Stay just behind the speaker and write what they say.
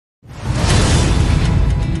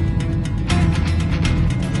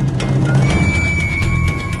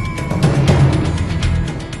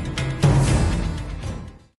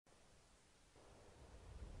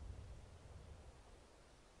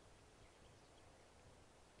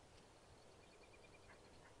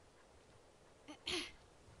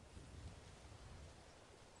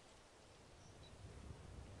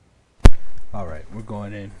Alright, we're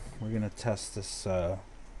going in. We're gonna test this, the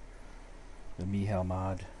Mihal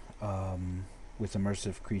mod, with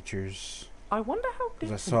Immersive Creatures. I wonder how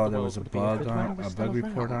Because I different saw the there world was a would be if bug the on Dwemer was a still bug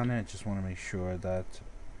report around. on it. Just want to make sure that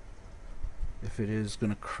if it is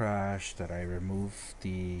gonna crash, that I remove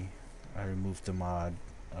the mod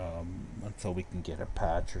until we can get a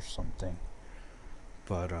patch or something.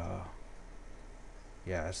 But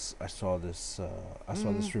yes, I saw this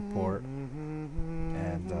report,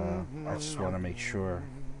 and I just want to make sure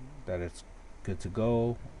that it's good to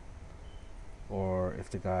go, or if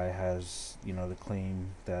the guy has, the claim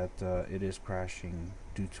that it is crashing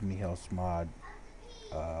due to Mihail's mod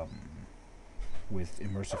with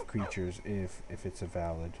Immersive Creatures, if it's a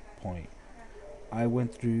valid point. I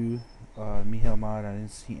went through Mihal mod. I didn't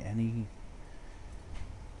see any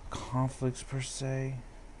conflicts per se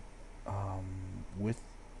with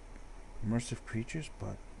Immersive Creatures,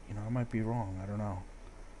 but I might be wrong. I don't know.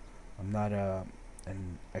 I'm not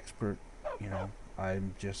an expert.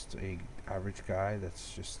 I'm just a average guy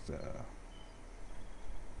that's just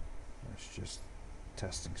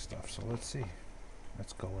testing stuff. So let's see.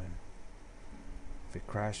 Let's go in. If it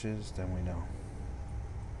crashes, then we know.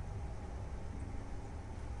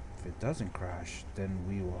 If it doesn't crash, then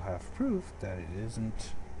we will have proof that it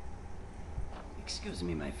isn't. Excuse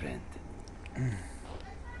me, my friend.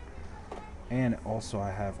 And also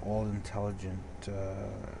I have all intelligent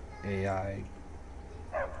AI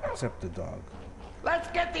except the dog. Let's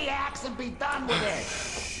get the axe and be done with it!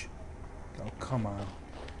 Shh. Oh, come on.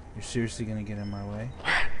 You're seriously gonna get in my way?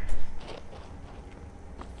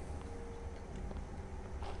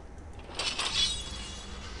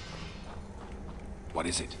 What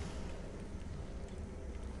is it?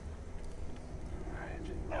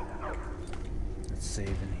 Alright. Let's save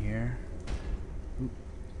in here. Oop.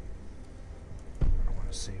 I don't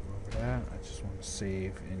want to save over that. I just want to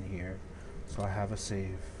save in here. So I have a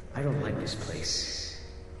save. I don't like this place.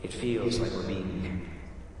 It feels like we're being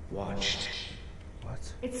watched.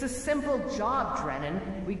 What? It's a simple job,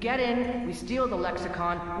 Drennan. We get in, we steal the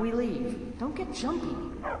lexicon, we leave. Don't get jumpy.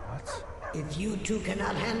 What? If you two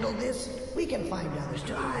cannot handle this, we can find others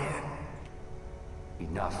to hire.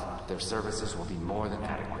 Enough. Their services will be more than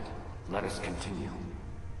adequate. Let us continue.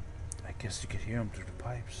 I guess you could hear them through the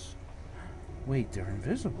pipes. Wait, they're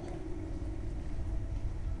invisible.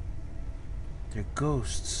 They're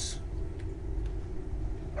ghosts.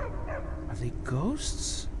 Are they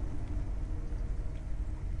ghosts?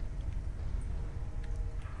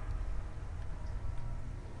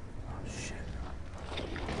 Oh shit.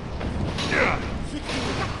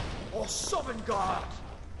 Or Sovngarde!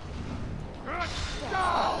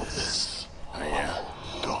 I am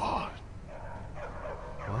God.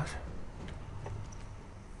 What?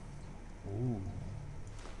 Ooh.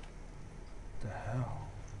 The hell?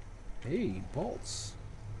 Hey, bolts.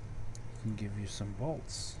 I can give you some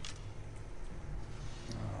bolts.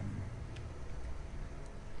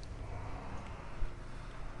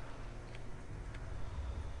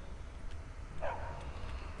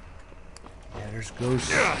 Yeah, there's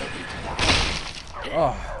ghosts.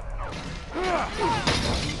 Oh.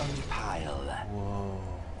 Whoa.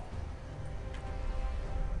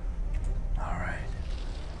 All right.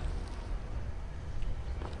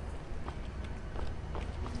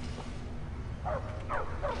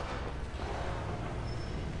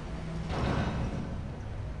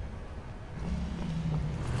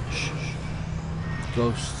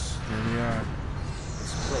 Ghosts. There they are.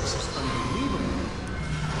 This place is unbelievable.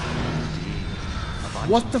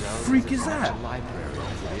 What the freak is that? Library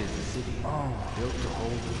as it is the city, built to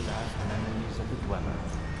hold the vast memories of the Dwemer.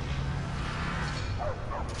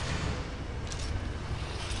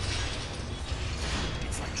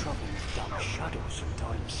 It's like traveling with dark shadows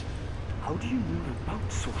sometimes. How do you move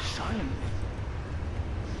about so silently?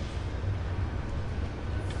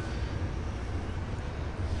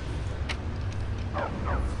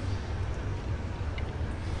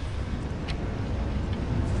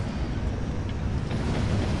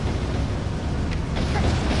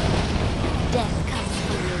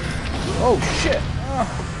 Oh shit!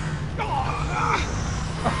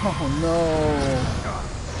 Oh no!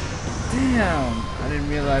 Damn! I didn't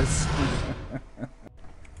realize.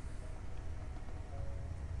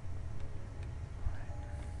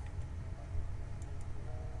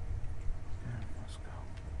 Let's go.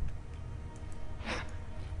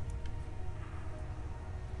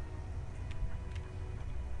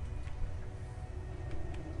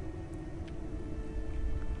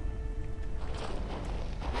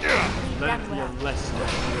 Learn your lesson.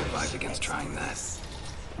 Advise against trying that.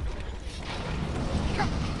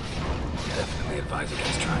 Definitely advise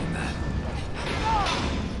against trying that.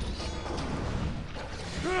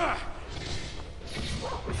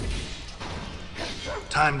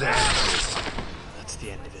 Time to end this. That's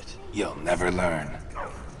the end of it. You'll never learn.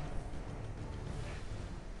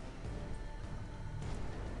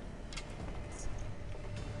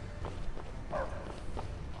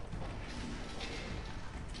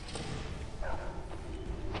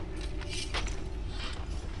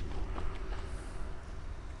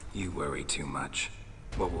 You worry too much.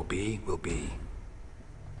 What will be, will be.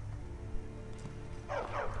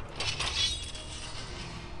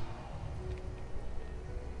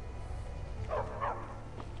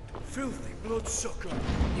 Filthy bloodsucker.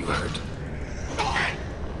 You hurt?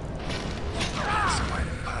 That's quite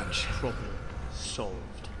a punch. Problem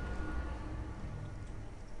solved.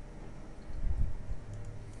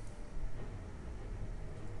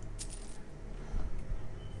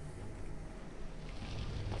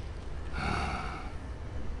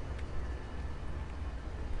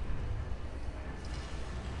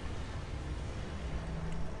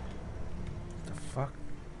 The fuck?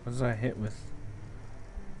 What was I hit with?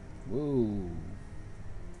 Whoa.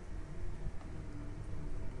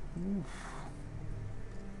 Oof.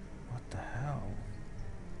 What the hell?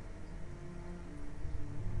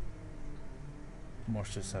 More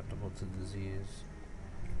susceptible to disease.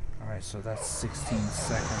 Alright, so that's 16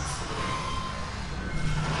 seconds.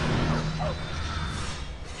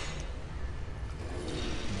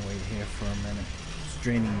 Wait here for a minute. It's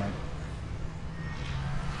draining my...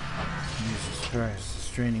 Jesus Christ,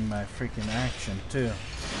 it's draining my freaking action too.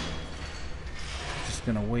 Just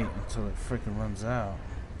gonna wait until it freaking runs out.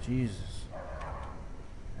 Jesus.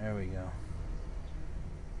 There we go.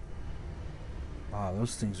 Wow,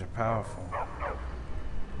 those things are powerful.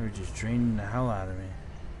 They're just draining the hell out of me.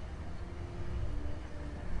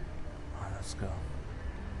 Alright, let's go.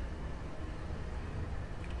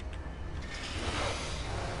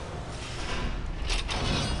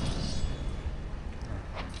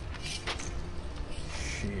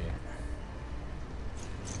 Shit.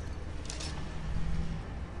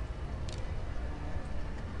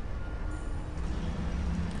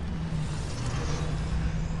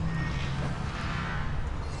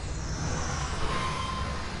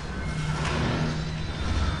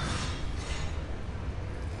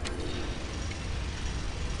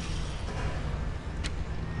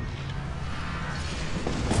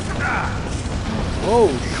 Oh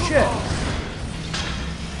shit!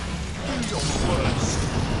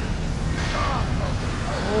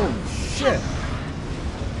 Oh shit!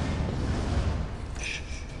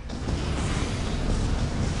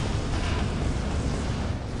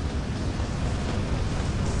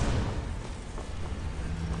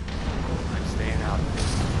 I'm staying out of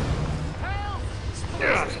this.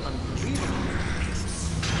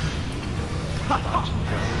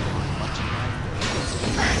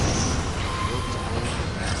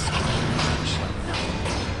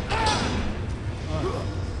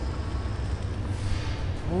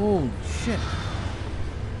 Holy shit!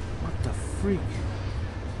 What the freak?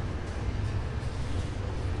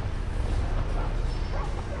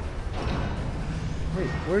 Wait,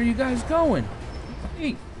 where are you guys going?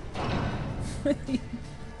 Hey!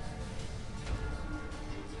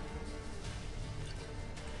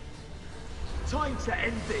 Time to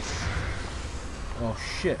end this. Oh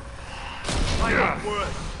shit! I have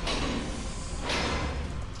word.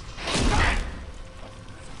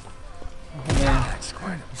 Oh man! That's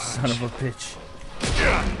quite a punch. Son of a bitch!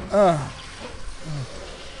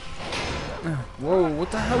 Whoa! What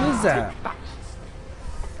the hell is that?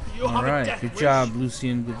 You'll have a Alright, death good wish. job,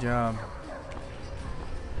 Lucian, good job.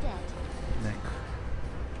 Dead. Nick.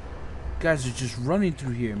 You guys are just running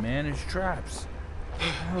through here, man. There's traps. What the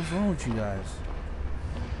hell's wrong with you guys?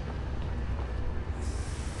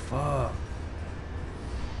 Fuck.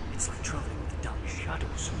 It's like traveling with the dark shadows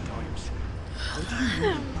sometimes. How do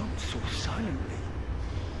you move about so silently?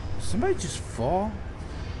 Somebody just fall?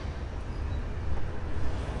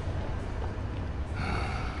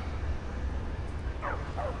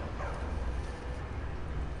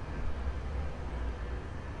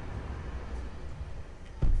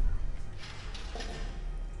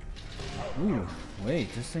 Ooh,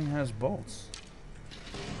 wait, this thing has bolts.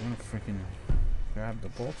 I'm gonna freaking grab the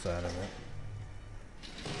bolts out of it.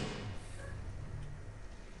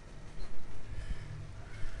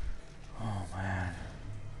 Oh man.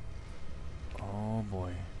 Oh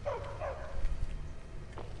boy.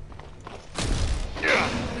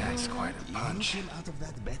 That's quite a punch. You came out of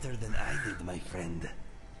that better than I did, my friend.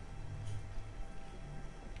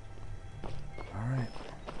 Alright.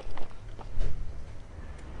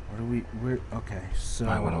 Where do we, okay, so...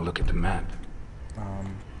 I want to look at the map.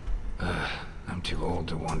 I'm too old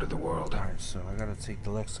to wander the world. Alright, so I gotta take the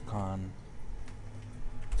lexicon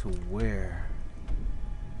to where?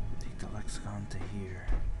 Take the lexicon to here.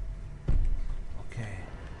 Okay.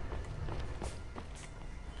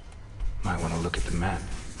 Might want to look at the map.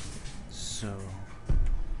 So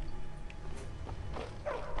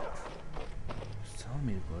it's telling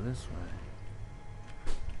me to go this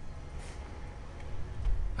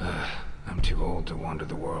way. I'm too old to wander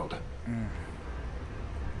the world.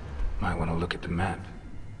 Might want to look at the map.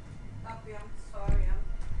 Papi, I'm sorry.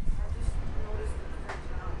 I just noticed the fridge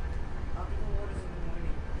now. I'll do the waters in the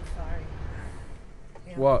morning. I'm sorry.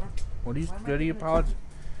 Yeah, What? Mom. What do you Why am I do? You doing apologize?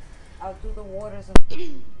 I'll do the waters.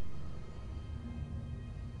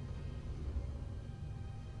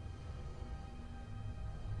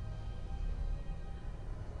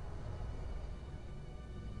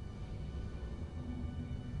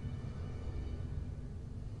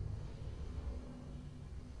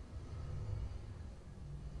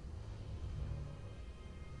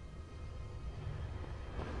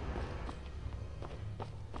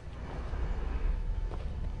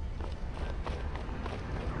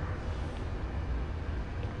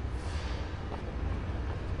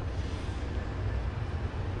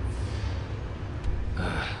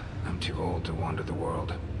 I'm too old to wander the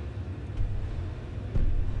world.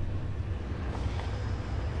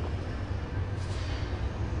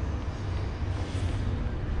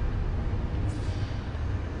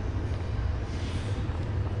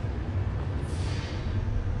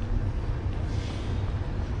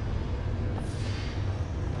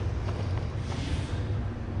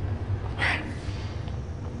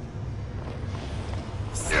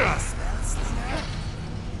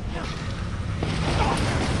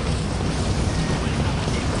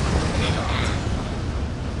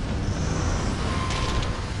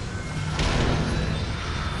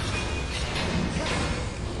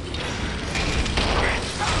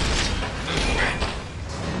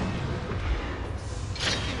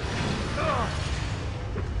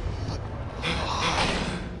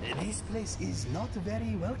 This place is not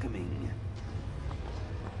very welcoming.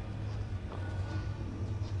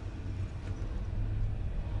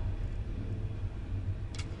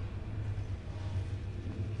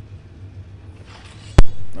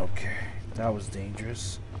 Okay, that was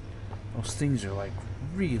dangerous. Those things are like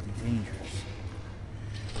really dangerous.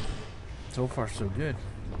 So far, so good.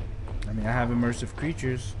 I mean, I have Immersive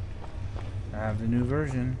Creatures. I have the new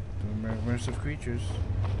version, the Immersive Creatures.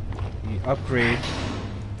 The upgrade.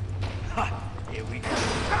 Here we go.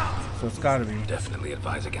 So it's gotta be. Definitely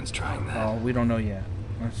advise against trying that. Oh, we don't know yet.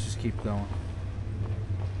 Let's just keep going.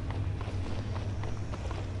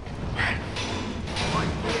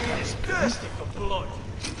 It's thirsty for blood.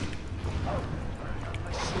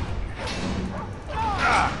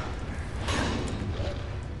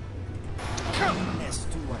 Let's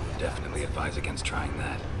do what you Definitely advise against trying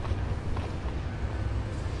that.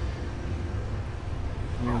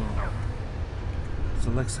 Is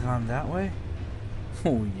the lexicon that way?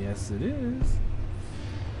 Oh, yes, it is.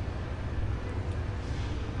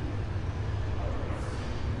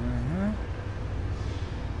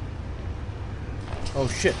 Oh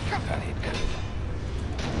shit!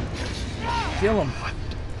 Kill him!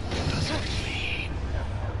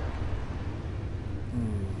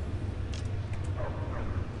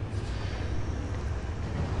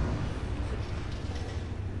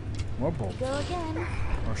 More bolts. Go again.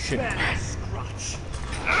 Oh shit! scratch.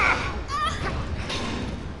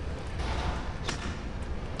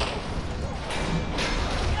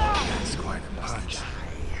 That's quite a punch.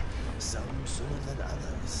 Some sooner than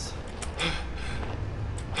others.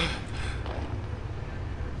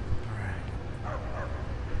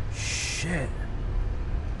 Shit!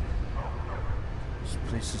 This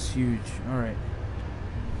place is huge. All right.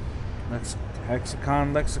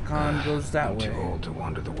 Lexicon goes that I'm way. too old to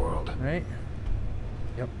wander the world. Right?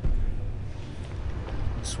 Yep.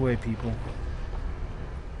 This way, people.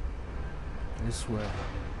 This way.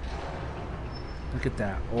 Look at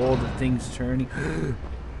that. All the things turning.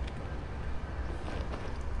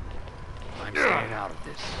 I'm staying out of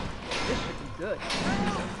this. This should be good.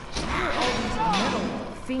 Where are all these metal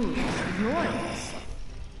fiends ignoring us?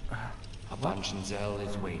 Avanchzel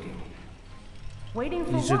is waiting. Waiting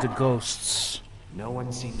for These are what? the ghosts. No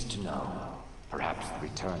one seems to know. Perhaps the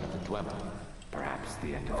return of the Dwemer. Perhaps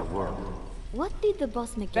the end of the world. What did the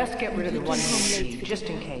boss make? Best get rid of the one Home who late for just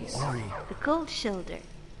in case. the cold shoulder.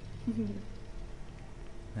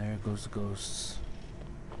 There goes the ghosts.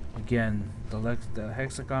 Again, the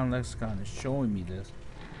hexagon lexicon is showing me this.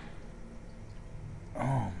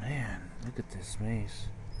 Oh man, look at this maze.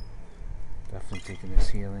 Definitely taking this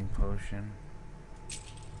healing potion.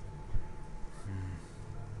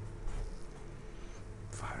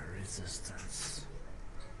 Fire resistance.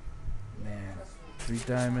 Man, 3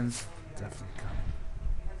 diamonds, definitely coming.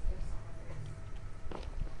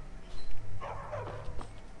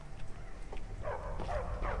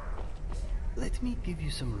 Let me give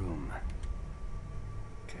you some room.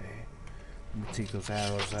 Okay, let me take those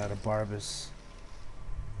arrows out of Barbas.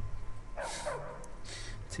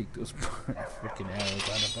 Take those freaking arrows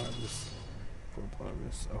out of Barbas. For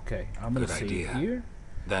Barbas. Okay, I'm gonna Good save idea. here.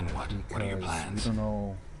 Then what? What are your Because plans? we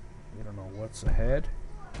don't know what's ahead.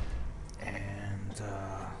 And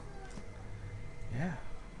yeah.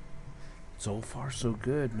 So far so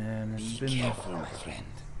good, man. It's Be been careful, my friend.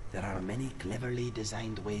 There are many cleverly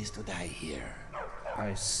designed ways to die here.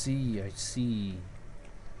 I see.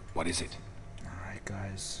 What is it? Alright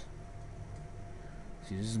guys.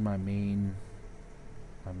 See, this is my main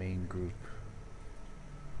group.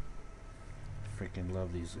 Freaking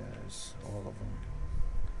love these guys. All of them.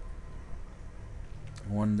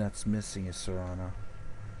 One that's missing is Serana.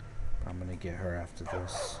 I'm gonna get her after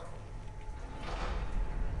this.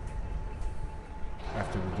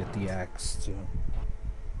 After we get the axe too.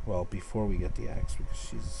 Well, before we get the axe, because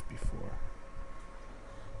she's before.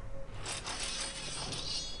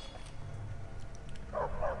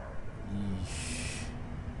 Yeesh.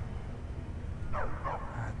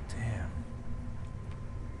 God damn.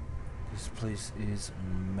 This place is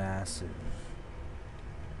massive.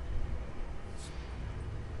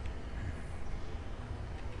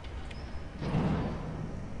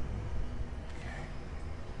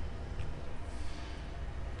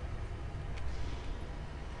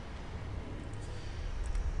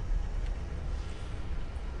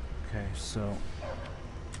 Okay, so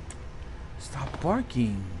stop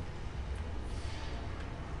barking.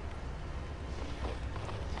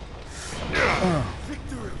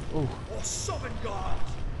 Victory! Oh. Or summon God!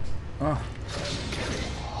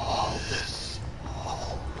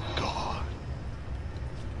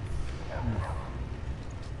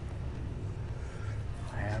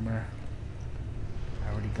 Hammer.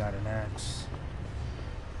 I already got an axe.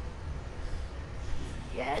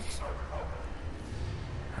 Yes?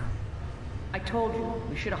 I told you,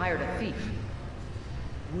 we should have hired a thief.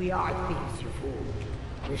 We are thieves, you fool.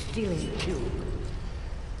 We're stealing the tube.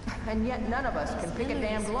 And yet none of us can pick a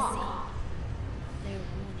damn lock. They're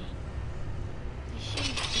warning. They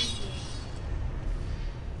shouldn't be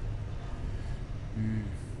here.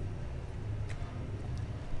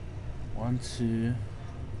 1, 2.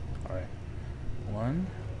 Alright. 1,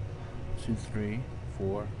 2, 3,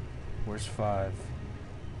 4. Where's 5?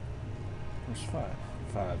 Where's 5?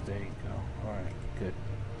 5, there you go. Alright, good.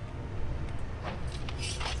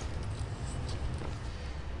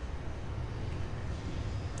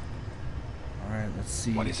 Alright, let's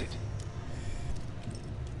see. What is it?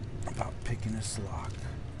 About picking this lock.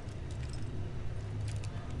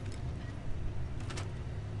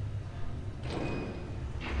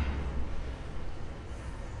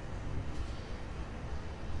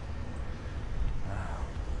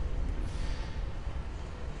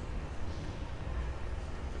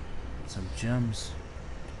 Some gems.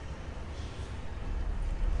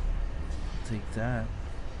 Take that.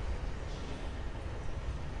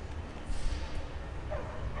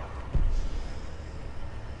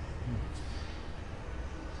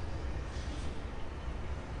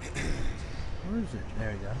 Where is it?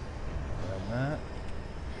 There we go. Grab that.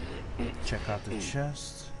 Check out the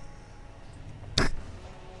chest.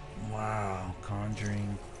 Wow,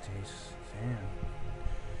 conjuring taste. Damn.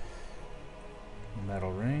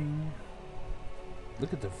 Metal ring.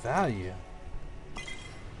 Look at the value.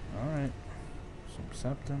 Alright. Some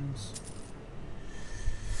septums.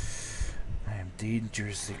 I am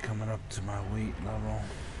dangerously coming up to my weight level.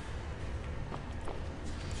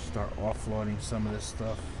 Start offloading some of this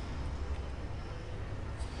stuff.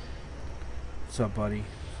 What's up, buddy?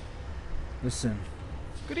 Listen.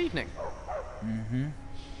 Good evening. Mm-hmm.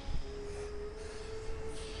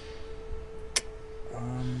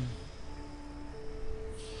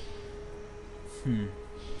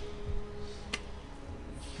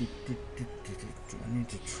 I need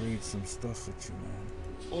to trade some stuff with you, man.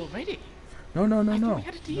 Already? No. I thought we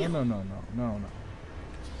had a deal. No.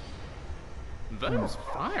 Those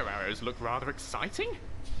fire arrows look rather exciting.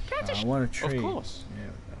 I want to trade. Of course.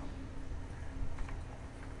 There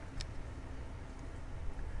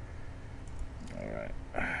we go. Alright.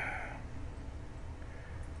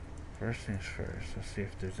 First things first. Let's see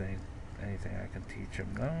if there's anything I can teach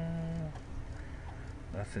him. No.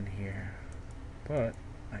 Nothing here. But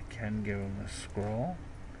I can give him a scroll.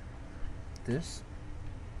 This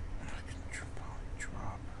I can probably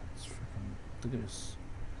drop. It's freaking, look at this.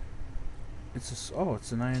 It's oh,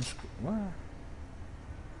 it's an iron what?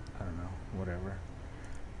 I don't know. Whatever.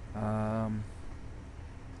 And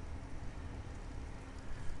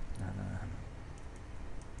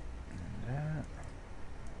that.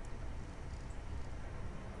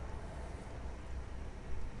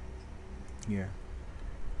 Here.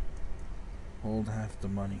 Hold half the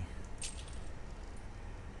money.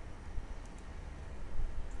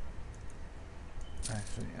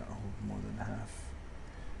 Actually, I'll hold more than half.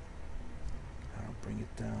 I'll bring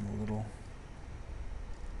it down a little.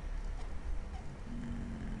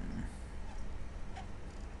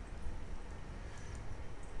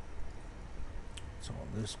 It's all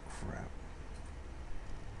this crap.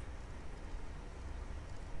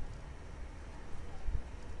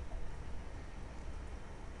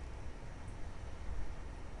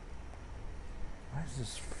 Why is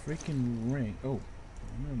this freaking ring? Oh,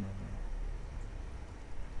 no.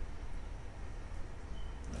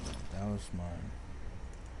 That was mine.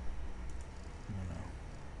 No.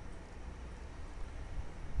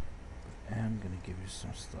 But I am gonna give you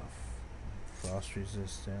some stuff. Frost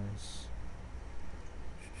resistance.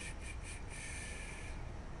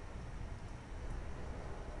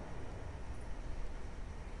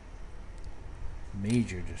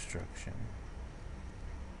 Major destruction.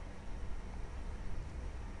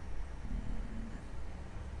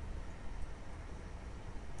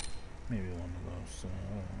 Maybe one of those. I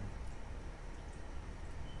don't know.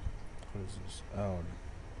 What is this? Oh,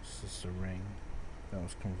 this is a ring that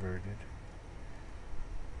was converted.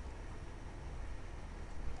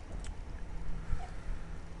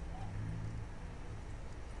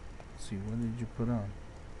 Let's see, what did you put on?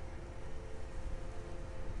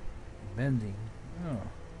 Bending. Oh. I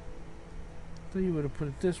thought you would have put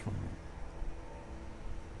it this one on.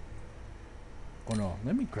 Oh no,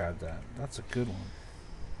 let me grab that. That's a good one.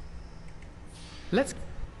 Let's.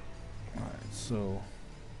 Alright, so.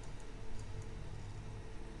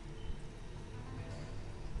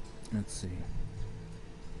 Let's see.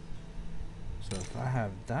 So if I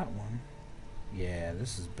have that one, yeah,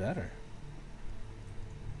 this is better.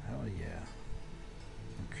 Hell yeah.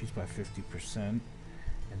 Increased by 50%.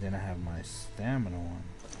 And then I have my stamina one.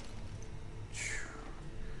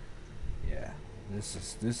 Yeah, this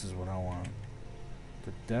is what I want.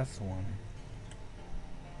 The death one.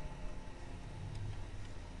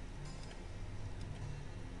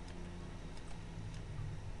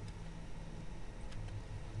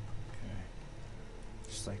 Okay.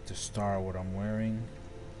 Just like to star what I'm wearing.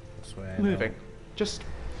 This way I moving. know. Just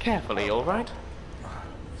carefully, all right?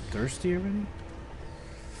 Thirsty already?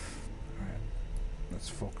 Alright. Let's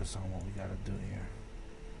focus on what we gotta do here.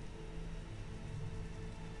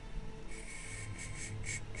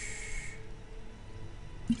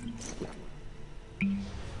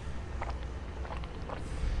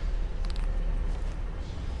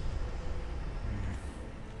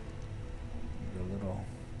 A little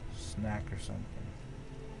snack or something.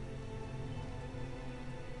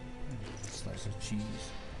 Slice of cheese.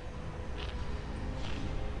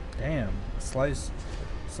 Damn, a slice.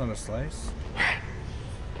 It's not a slice.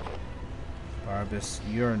 Barbus,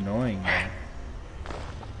 you're annoying, man.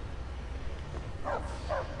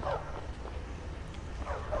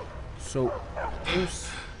 So, there's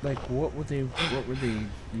like, what were they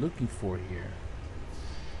looking for here?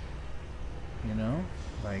 You know,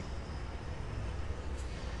 like,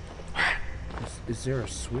 is there a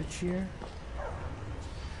switch here?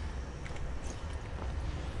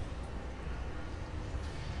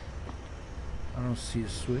 I don't see a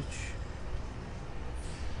switch.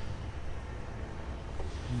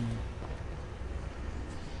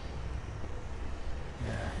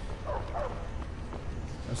 Yeah.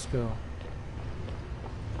 Let's go.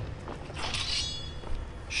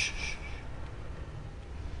 Shh.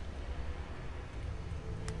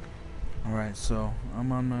 Alright, so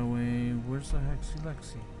I'm on my way. Where's the Hexy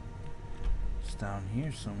Lexi? It's down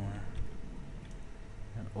here somewhere.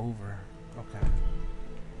 And over. Okay.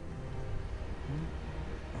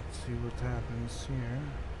 Let's see what happens here.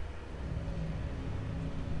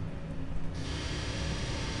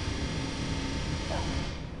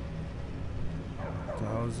 What the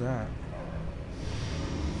hell is that?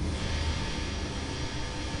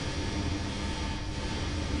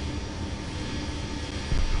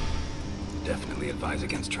 Definitely advise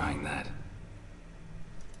against trying that.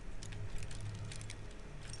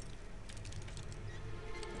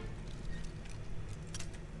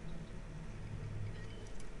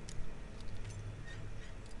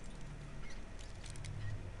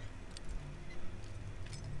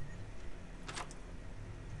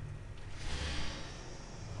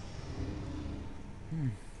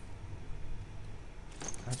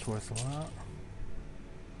 That's worth a lot.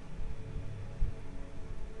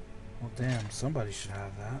 Damn, somebody should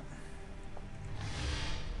have that.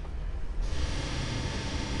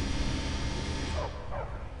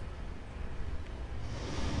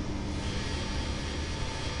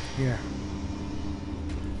 Here.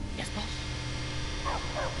 Yes, boss.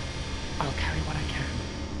 I'll carry what I can.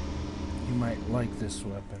 You might like this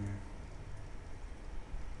weapon.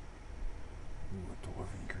 Ooh, a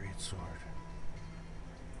Dwarven greatsword.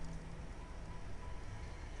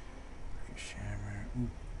 Shammer. Ooh,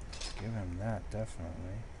 give him that,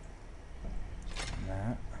 definitely. And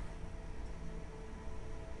that.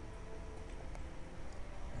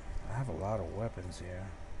 I have a lot of weapons here.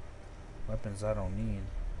 Weapons I don't need.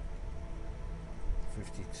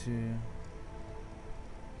 52.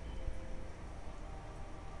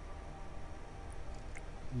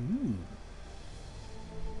 Ooh.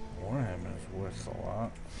 Warhammer is worth a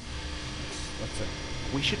lot. What's it?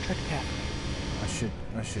 We should tread carefully.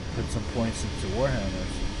 I should put some points into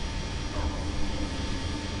Warhammers.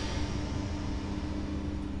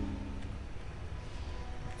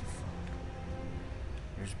 What the fuck?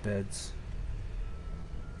 There's beds.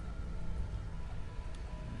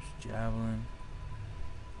 There's javelin.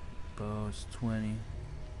 Bow is 20.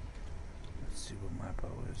 Let's see what my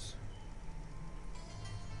bow is.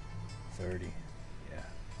 30. Yeah.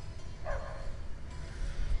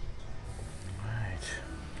 Alright.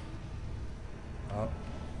 Oh.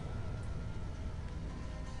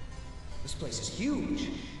 This place is huge.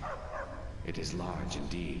 It is large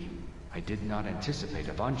indeed. I did not anticipate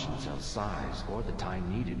Avanchzel's size or the time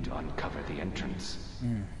needed to uncover the entrance.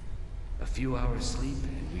 A few hours sleep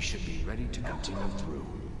and we should be ready to continue through.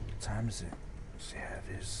 What time is it? Yeah, it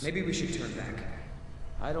is. Maybe we should turn back.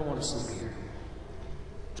 I don't want to sleep here.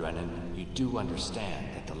 Drennan, you do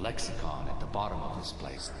understand that the lexicon at the bottom of this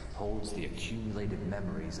place holds the accumulated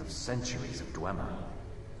memories of centuries of Dwemer.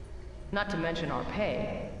 Not to mention our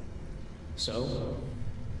pay. So?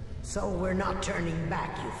 So we're not turning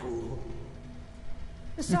back, you fool.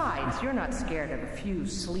 Besides, you're not scared of a few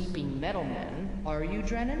sleeping metalmen, are you,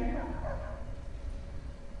 Drennan?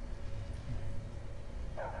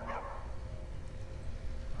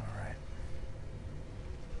 Alright.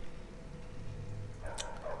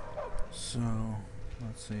 So,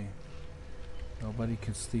 let's see. Nobody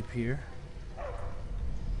can sleep here.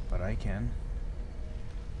 But I can.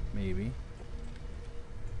 Maybe.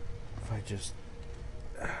 If I just...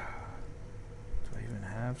 do I even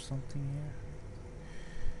have something here?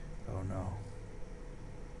 Oh no.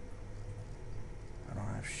 I don't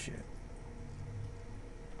have shit.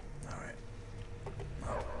 Alright.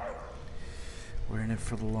 Oh. We're in it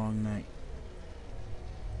for the long night.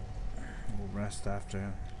 We'll rest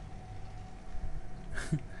after.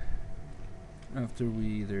 After we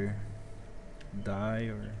either die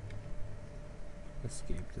or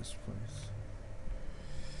escape this place.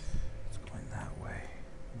 It's going that way.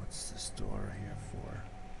 What's this door here for?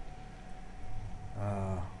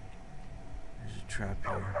 There's a trap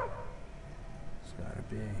here. It's gotta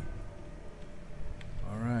be.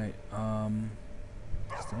 Alright,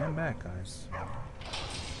 stand back, guys.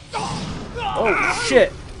 Oh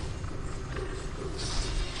shit!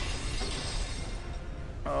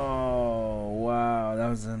 Oh wow, that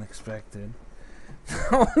was unexpected.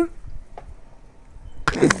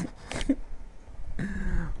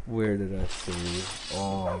 Where did I save?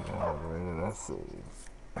 Oh my god, where did I save?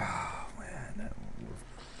 Oh man,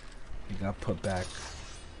 we got put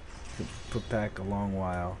back a long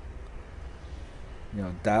while. You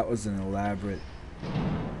know, that was an elaborate.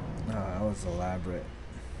 That was elaborate.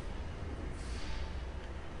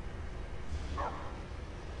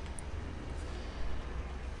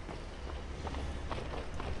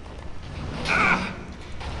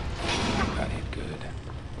 That hit good.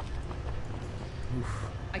 Oof.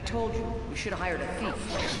 I told you, we should have hired a thief.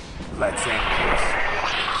 Let's end this.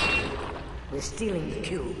 We're stealing the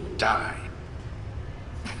cube. Die.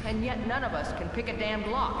 And yet none of us can pick a damned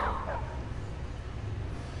lock.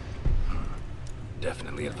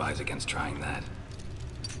 Definitely advise against trying that.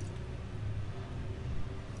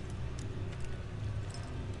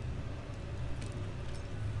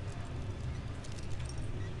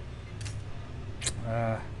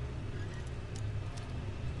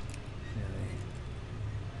 Really?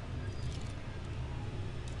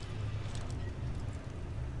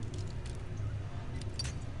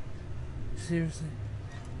 Seriously?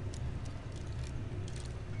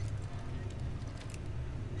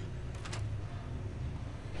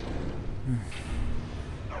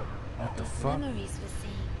 What the fuck? Memories were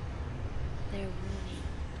saying they're warning.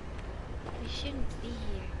 We shouldn't be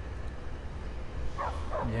here.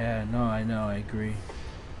 Yeah, no, I know, I agree.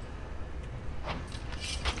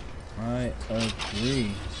 I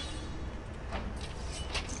agree.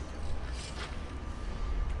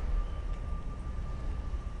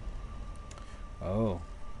 Oh,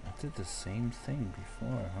 I did the same thing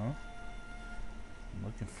before, huh? I'm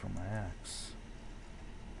looking for my axe.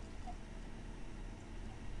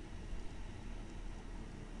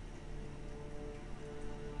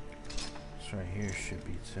 This right here should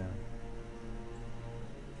be too.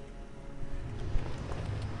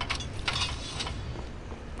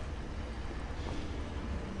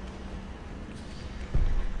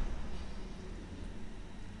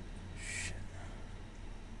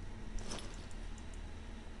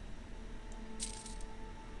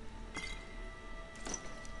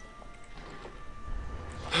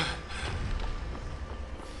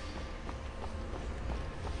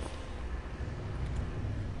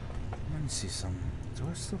 See some. Do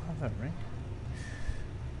I still have that ring?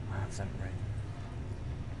 I have that ring.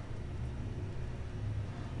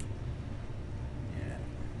 Yeah,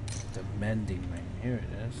 the mending ring. Here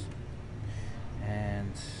it is.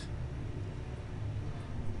 And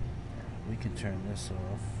we can turn this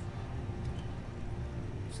off.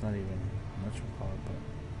 It's not even much of a call,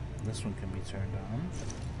 but this one can be turned on.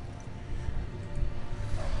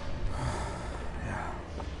 Yeah.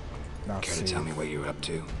 Now Care to tell me what you're up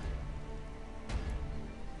to?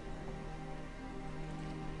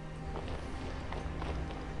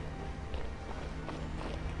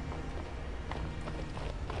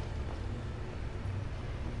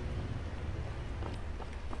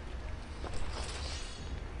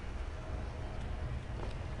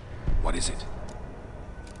 What is it?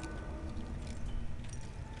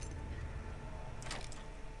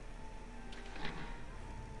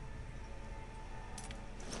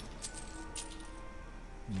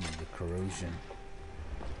 The corrosion.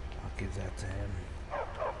 I'll give that to him.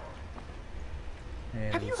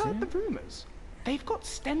 And Have you heard the rumors? They've got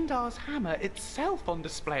Stendar's hammer itself on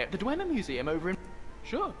display at the Dwemer Museum over in...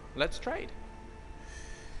 Sure, let's trade.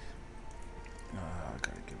 I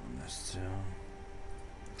gotta give him this too.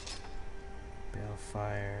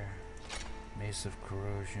 Balefire, Mace of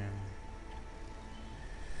Corrosion.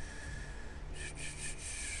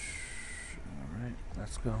 Alright,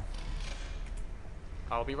 let's go.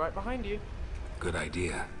 I'll be right behind you. Good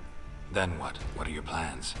idea. Then what? What are your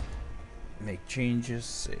plans? Make changes,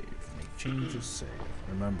 save. Make changes, save.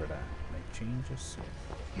 Remember that. Make changes,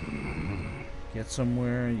 save. Get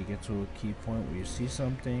somewhere, you get to a key point where you see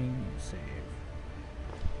something, you save.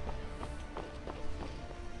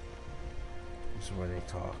 This is where they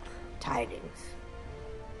talk. Tidings.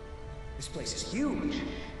 This place is huge.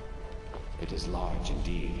 It is large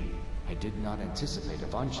indeed. I did not anticipate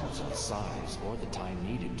Avanchzel's size or the time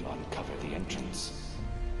needed to uncover the entrance.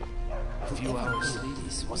 A few hours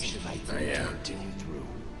sleep, we should be ready to continue through.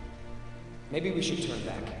 Maybe we should turn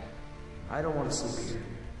back. I don't want to sleep here.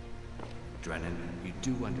 Drennan, you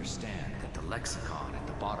do understand that the lexicon at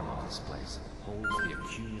the bottom of this place holds the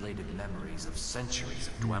accumulated memories of centuries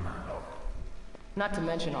of Dwemer. Not to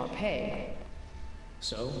mention our pay.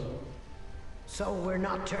 So? So we're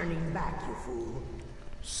not turning back, you fool.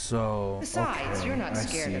 So Besides, okay, you're not I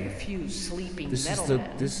scared of see. a few sleeping This is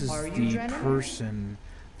metalmen, this is are you, the Drennan? person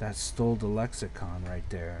that stole the lexicon right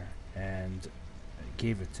there and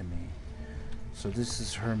gave it to me. So this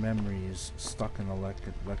is her memories stuck in the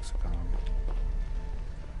lexicon.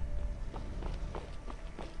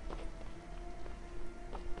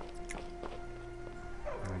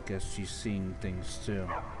 I guess she's seeing things too.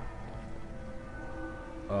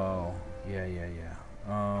 Oh, yeah.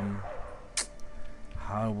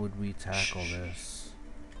 How would we tackle this?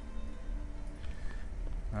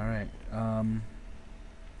 Alright,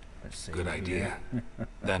 let's see. Good idea.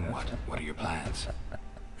 Then what? What are your plans?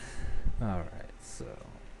 Alright, so...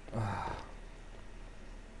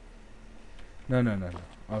 No.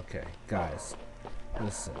 Okay, guys.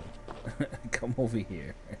 Listen. Come over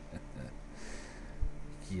here.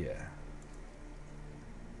 Yeah,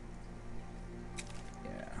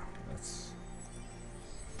 let's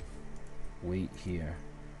wait here.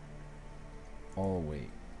 All wait.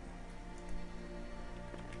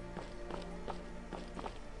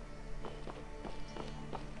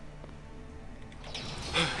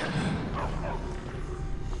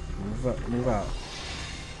 Move out.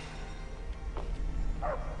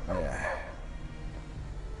 Yeah.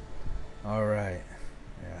 Alright.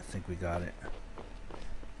 Yeah, I think we got it.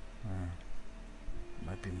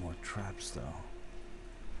 Might be more traps though.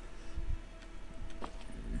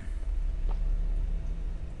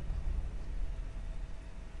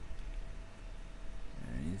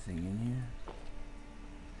 Anything in here?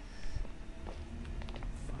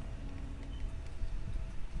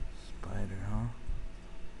 Spider, huh?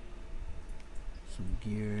 Some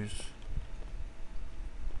gears.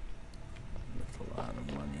 That's a lot of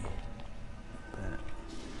money. I bet.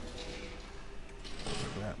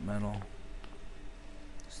 metal.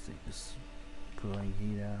 This thing is pulling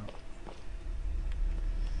heat out.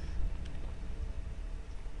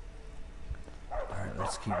 Alright,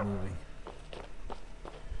 let's keep moving.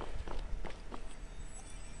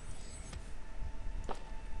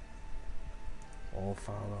 All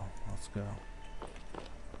follow. Let's go.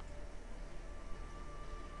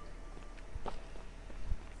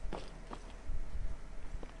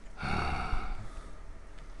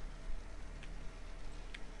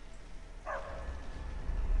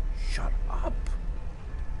 Shut up!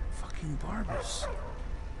 Fucking Barbus.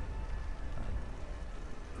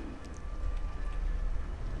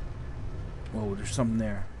 Whoa, there's something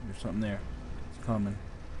there. There's something there. It's coming.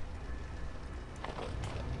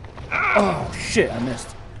 Oh shit, I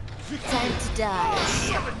missed. Time to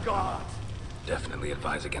die. Definitely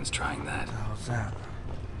advise against trying that. What the hell's that?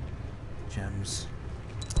 Gems.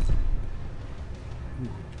 Ooh.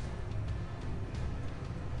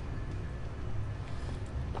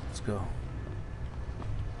 Let's go.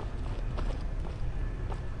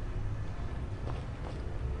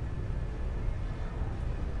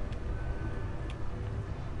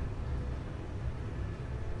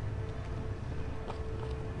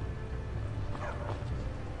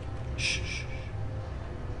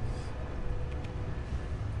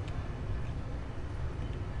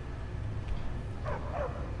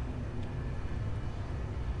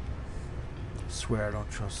 I swear I don't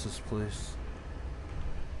trust this place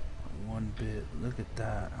one bit. Look at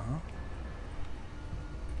that, huh?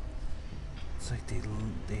 It's like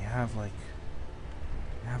they have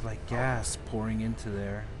like gas pouring into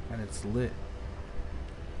there and it's lit.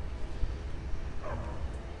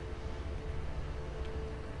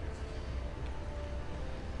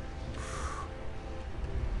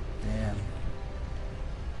 Damn.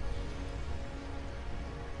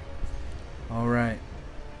 All right.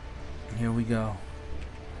 Here we go.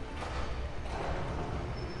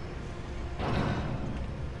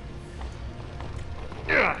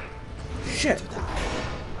 Shit!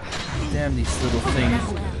 Damn these little things.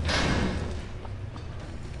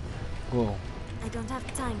 Whoa. I don't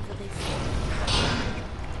have time for this.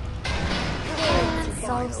 Plan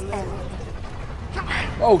solves everything.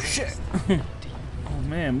 Oh shit! Oh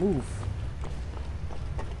man, move.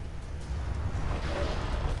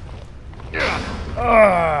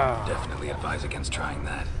 Definitely advise against trying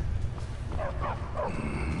that.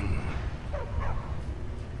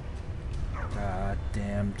 God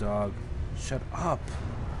damn dog. Shut up.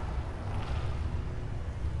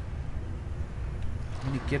 I'm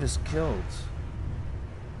gonna get us killed.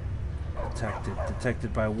 Detected.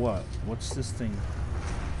 Detected by what? What's this thing?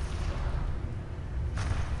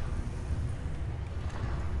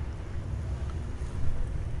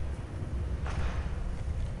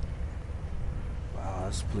 Wow,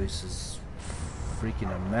 this place is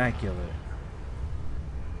freaking immaculate.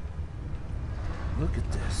 Look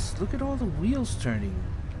at this. Look at all the wheels turning.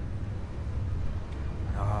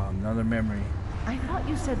 Ah, another memory. I thought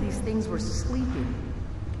you said these things were sleeping.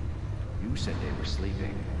 You said they were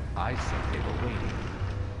sleeping. I said they were waiting.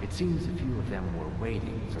 It seems a few of them were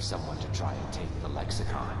waiting for someone to try and take the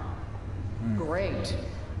lexicon. Great.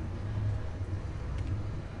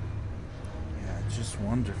 Yeah, it's just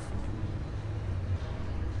wonderful.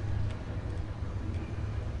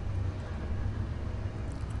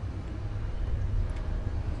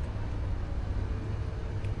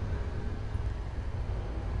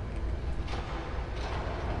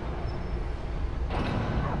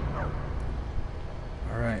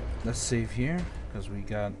 Alright, let's save here because we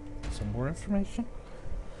got some more information.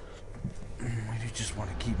 We just want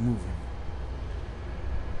to keep moving.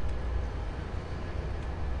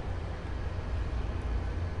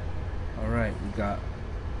 Alright, we got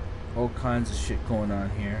all kinds of shit going on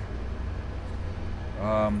here.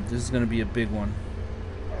 This is gonna be a big one.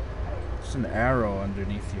 Just an arrow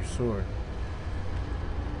underneath your sword.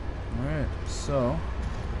 Alright, so.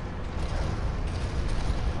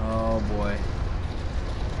 Oh boy.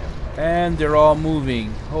 And they're all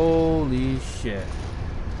moving. Holy shit.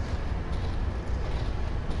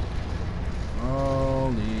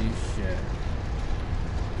 Holy shit.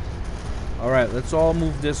 Alright, let's all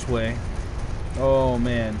move this way. Oh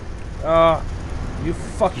man. Ah, you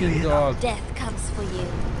fucking dog. Death comes for you.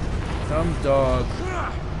 Dumb dog.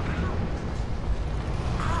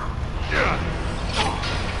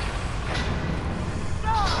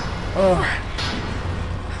 Oh.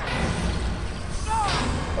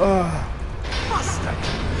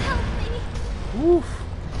 Help me. Woof.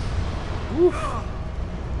 Woof.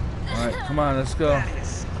 Alright, come on, let's go.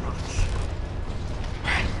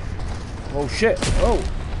 Oh shit. Oh.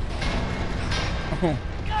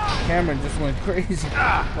 camera just went crazy.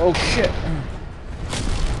 Oh shit.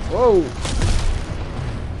 Whoa.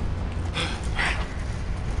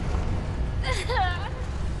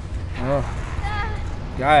 Oh.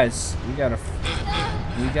 Guys, we got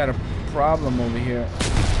a problem over here.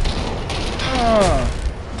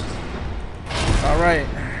 All right,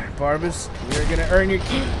 Barbas, you're gonna earn your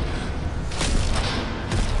keep.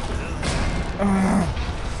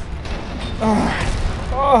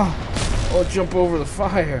 Oh, jump over the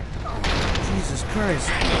fire. Jesus Christ.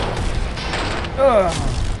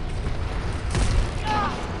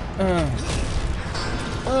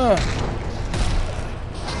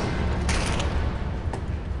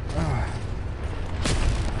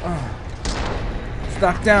 It's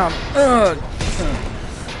knocked down.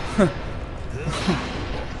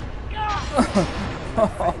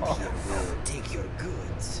 Take your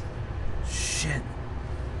goods. Shit.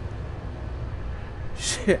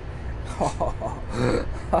 Shit.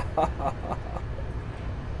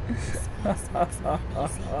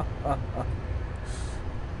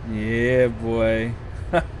 Yeah, boy.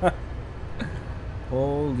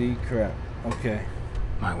 Holy crap. Okay.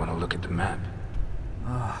 Might want to look at the map.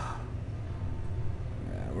 Yeah,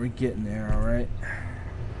 we're getting there, alright?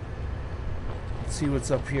 Let's see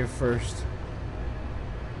what's up here first.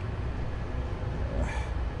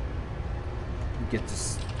 Get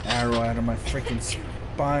this arrow out of my freaking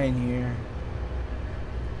spine here.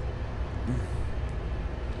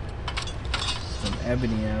 Some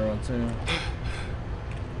ebony arrow too.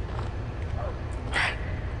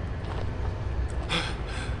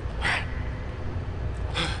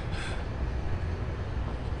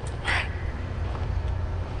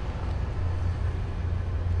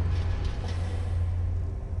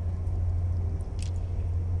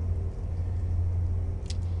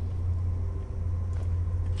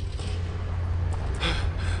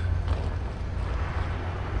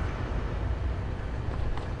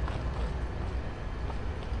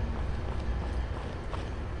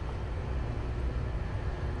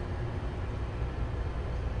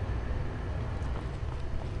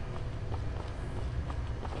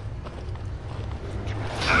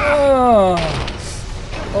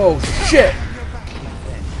 Oh shit!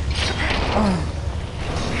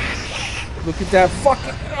 Look at that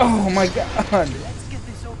fucking! Oh my god! Let's get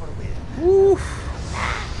this over with. Woo!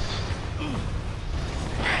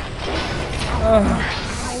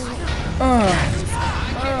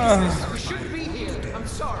 We shouldn't be here. I'm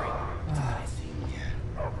sorry.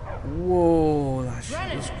 Whoa, that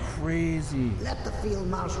shit was crazy. Let the field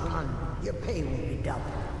mouse run. Your pay will be doubled.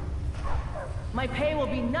 My pay will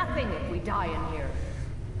be nothing if we die in here.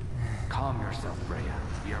 Calm yourself, Rhea.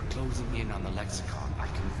 We are closing in on the Lexicon. I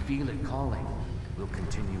can feel it calling. We'll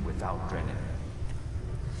continue without Drennan.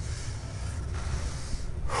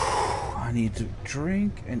 I need to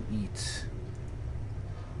drink and eat.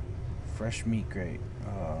 Fresh meat, great.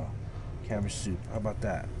 Cabbage soup, how about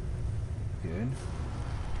that? Good.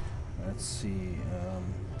 Let's see.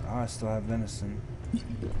 I still have venison. I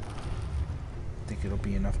think it'll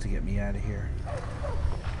be enough to get me out of here.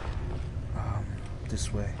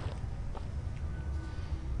 This way.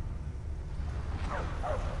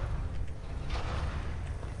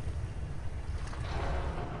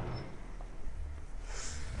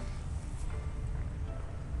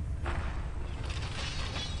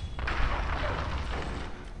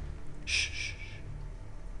 Shh.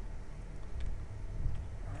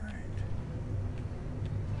 Alright.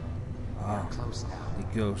 We're close now. The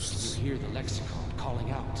ghosts. You hear the Lexicon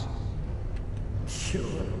calling out.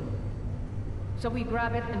 Sure. So we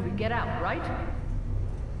grab it and we get out, right?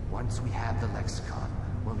 Once we have the Lexicon,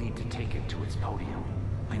 we'll need to take it to its podium.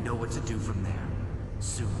 I know what to do from there.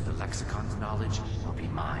 Soon the Lexicon's knowledge will be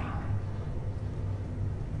mine.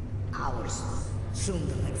 Ours. Soon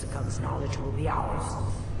the Lexicon's knowledge will be ours.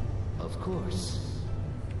 Of course.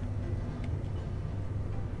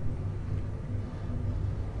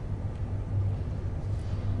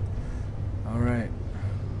 All right.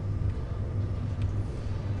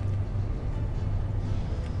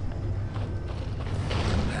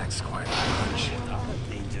 That's quite a bunch. All the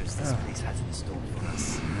dangers this place has in store for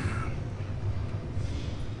us.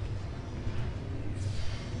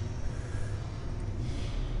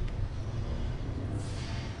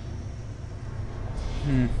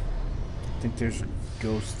 I think there's a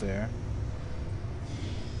ghost there.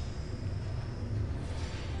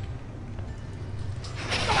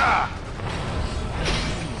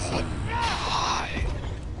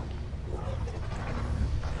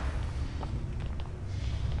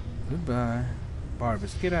 Goodbye.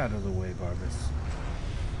 Barbas, get out of the way, Barbas.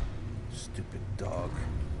 Stupid dog.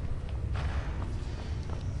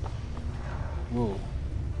 Whoa.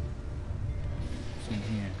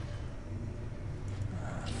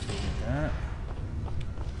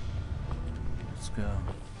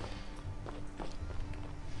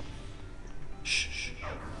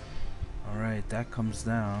 that comes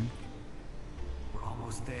down. We're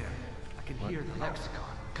almost there. I can hear the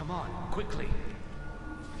lexicon. Come on, quickly.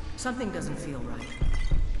 Something doesn't feel right.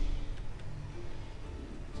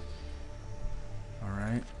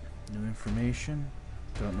 Alright, new information.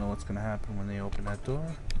 Don't know what's gonna happen when they open that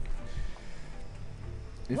door.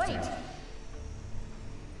 Wait!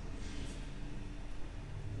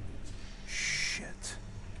 Shit.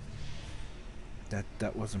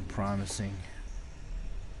 That wasn't promising.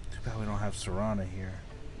 Too bad we don't have Serana here.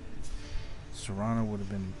 Serana would have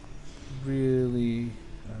been really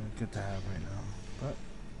good to have right now. But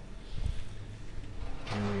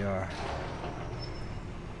here we are.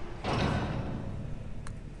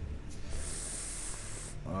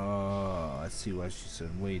 Oh, I see why she said,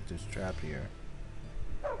 wait, there's a trap here.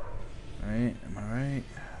 Right, am I right?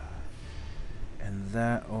 And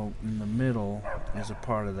that, oh, in the middle is a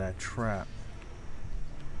part of that trap.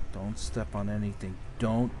 Don't step on anything.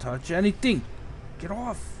 Don't touch anything! Get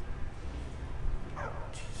off!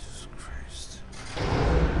 Jesus Christ.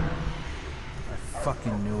 I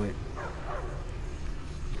fucking knew it.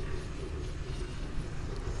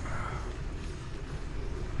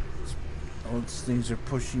 All these things are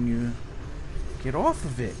pushing you. Get off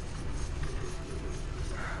of it.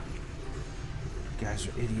 You guys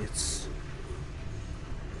are idiots.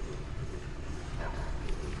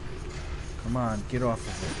 Come on, get off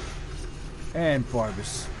of it. And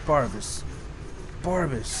Barbas. Barbas.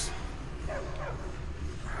 Barbas.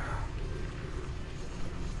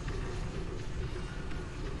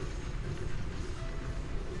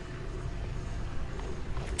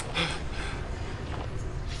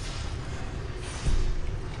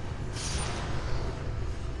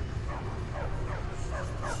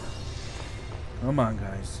 Come on,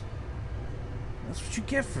 guys. That's what you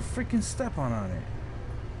get for freaking stepping on it.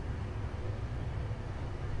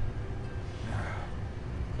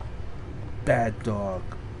 Bad dog.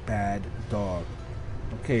 Bad dog.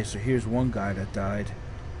 Okay, so here's one guy that died.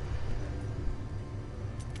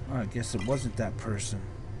 Oh, I guess it wasn't that person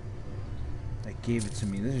that gave it to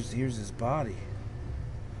me. Here's his body.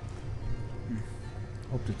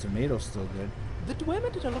 Hope the tomato's still good. The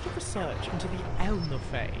Dwemer did a lot of research into the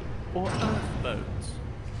Elnophae, or Earth Bones.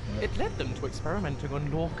 It led them to experimenting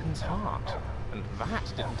on Lorcan's heart, and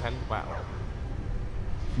that didn't end well.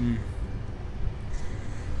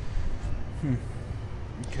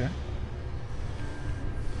 Okay.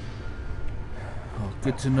 Oh,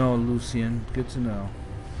 good to know, Lucian. Good to know.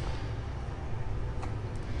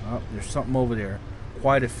 Oh, there's something over there.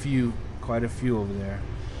 Quite a few over there.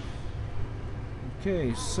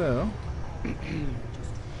 Okay, so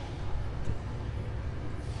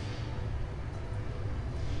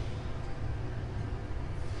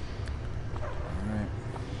alright.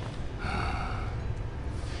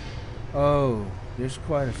 Oh, there's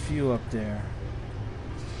quite a few up there.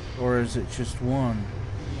 Or is it just one?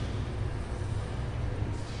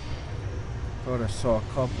 Thought I saw a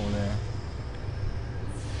couple there.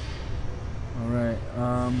 Alright,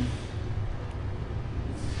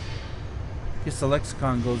 guess the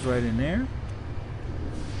lexicon goes right in there.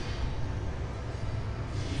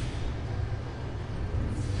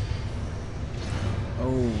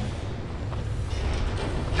 Oh.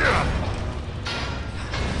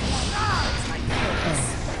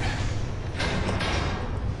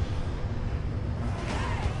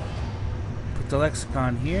 Put the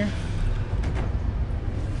lexicon here.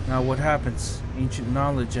 Now what happens? Ancient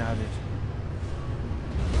knowledge added.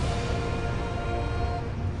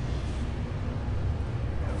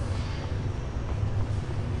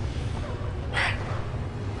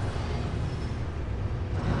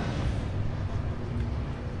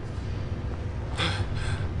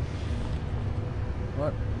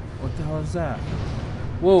 What the hell is that?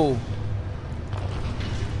 Whoa.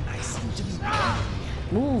 I seem to be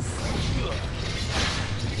Move.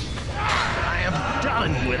 I am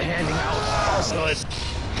done with handing out falsehoods.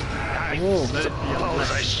 I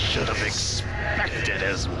suppose I should have expected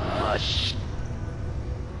as much.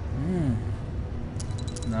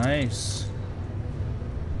 Nice.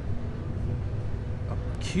 A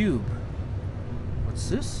cube. What's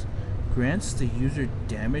this? Grants the user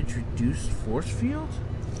damage reduced force field?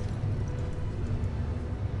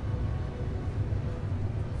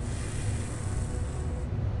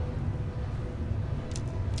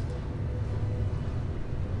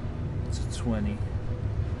 It's a 20.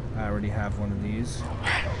 I already have one of these.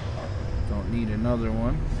 Don't need another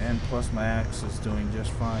one. And plus my axe is doing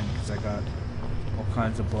just fine because I got all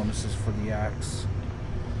kinds of bonuses for the axe.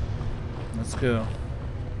 Let's go.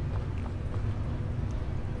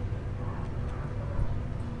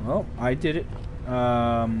 Well, I did it.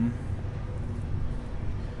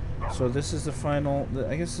 So this is the final.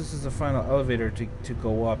 I guess this is the final elevator to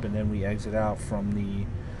go up, and then we exit out from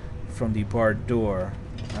the barred door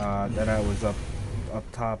that I was up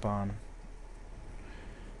top on.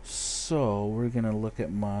 So we're gonna look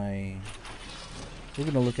at my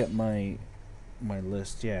my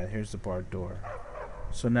list. Yeah, here's the barred door.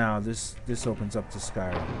 So now this opens up to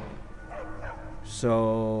Skyrim.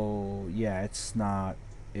 So yeah, it's not.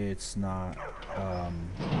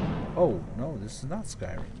 Oh no, this is not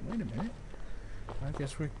Skyrim. Wait a minute. I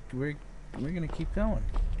guess we're gonna keep going.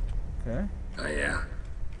 Okay. Oh yeah.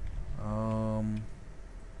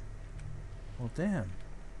 Well, damn.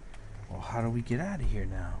 Well, how do we get out of here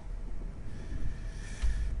now?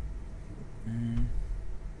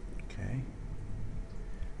 Okay.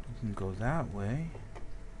 We can go that way.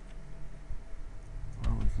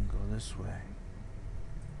 Or we can go this way.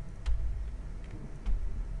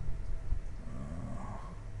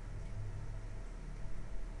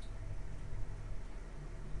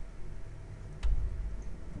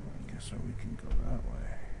 I guess we can go that way.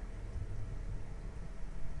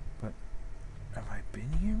 But have I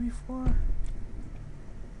been here before?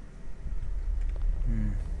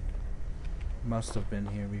 Must have been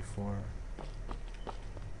here before.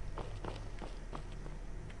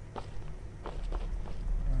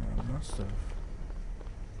 Must have.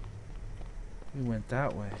 We went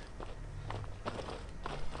that way.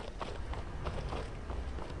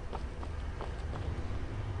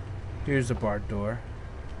 Here's a barred door.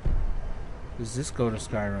 Does this go to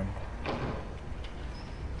Skyrim?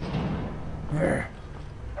 Okay.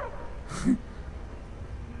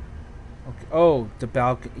 Oh, the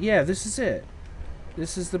balcony. Yeah, this is it.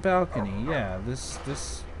 This is the balcony. Yeah, this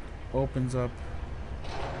opens up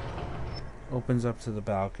to the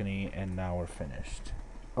balcony, and now we're finished.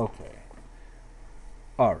 Okay.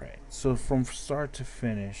 All right. So from start to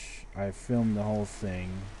finish, I filmed the whole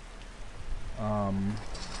thing.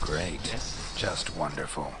 Great. Just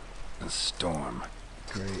wonderful. The storm.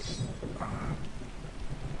 Great.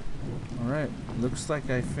 Alright, looks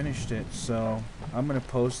like I finished it, so I'm gonna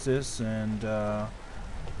post this and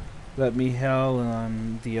let Mihal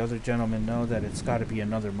and the other gentleman know that it's got to be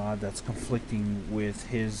another mod that's conflicting with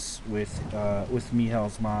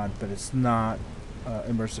Mihal's mod, but it's not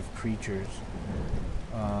Immersive Creatures.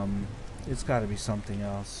 It's got to be something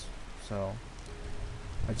else. So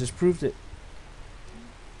I just proved it.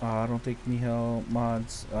 I don't think Mihal's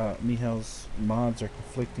mods are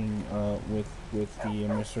conflicting with the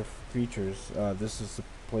Immersive Creatures. This is the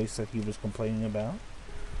place that he was complaining about,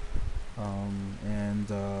 and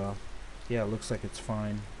yeah, it looks like it's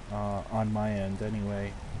fine on my end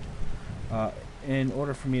anyway. In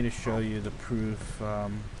order for me to show you the proof, go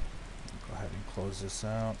ahead and close this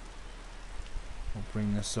out. We'll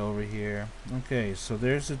bring this over here. Okay, so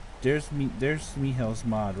there's Mihal's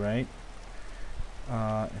mod, right?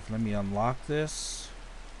 Let me unlock this,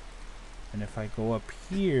 and if I go up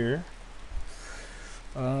here,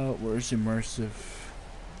 where's Immersive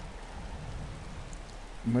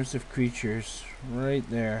Creatures? Right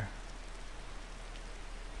there.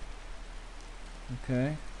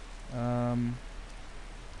 Okay.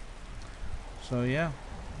 So yeah,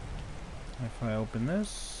 if I open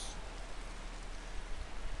this,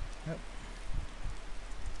 yep.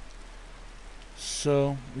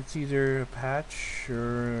 So it's either a patch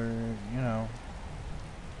or, you know,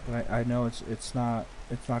 but I know it's not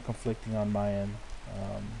conflicting on my end.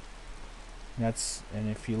 And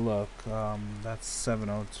if you look, that's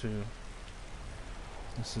 702.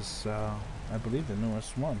 This is I believe the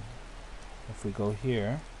newest one. If we go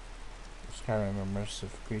here, Skyrim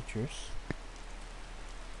Immersive Creatures.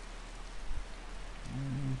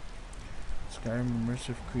 Skyrim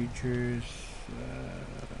Immersive Creatures.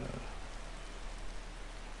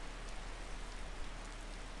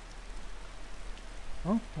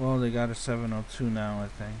 Oh, well, they got a 702 now, I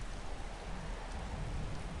think.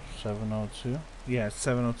 702? Yeah, it's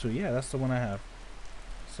 702. Yeah, that's the one I have.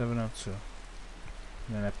 702.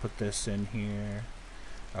 And then I put this in here.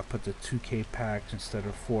 I put the 2K packs instead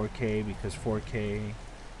of 4K because 4K,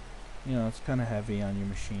 you know, it's kind of heavy on your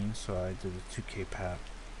machine, so I did the 2K pack.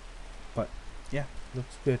 But yeah,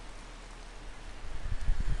 looks good.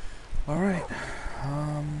 All right.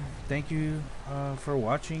 Thank you for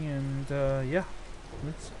watching, and yeah,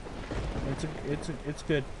 it's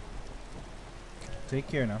good. Take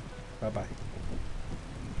care now. Bye bye.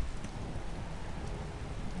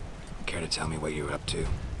 Care to tell me what you're up to?